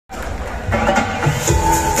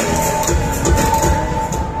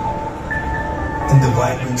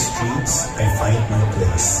streets, I find my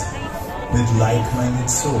place, with like-minded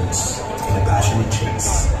souls in a passionate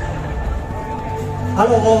chase.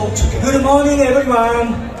 Hello, good morning everyone.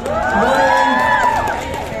 Morning.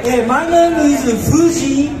 Yeah, my name is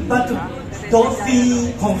Fuji, but don't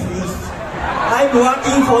be confused. I'm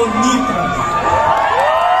working for Nippon.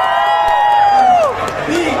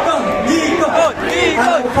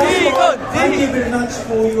 Thank you very much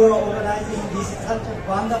for your organizing this such a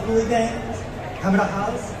wonderful event,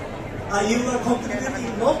 Camerahaus. You are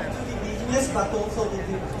contributing not to the business but also to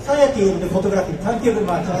the society of the photography. Thank you very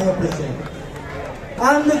much. I appreciate it.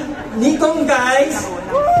 And Nikon guys,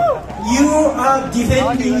 you are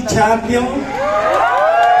defending champion.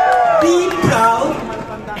 Be proud,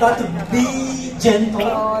 but be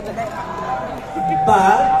gentle,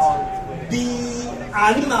 but be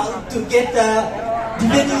animal to get the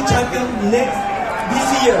defending champion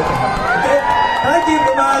this year. Okay? Thank you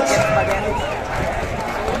very much.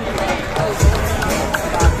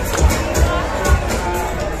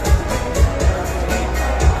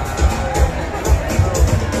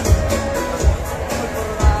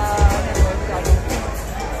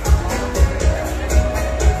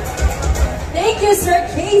 Thank you, Sir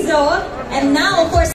Keizo. And now, of course,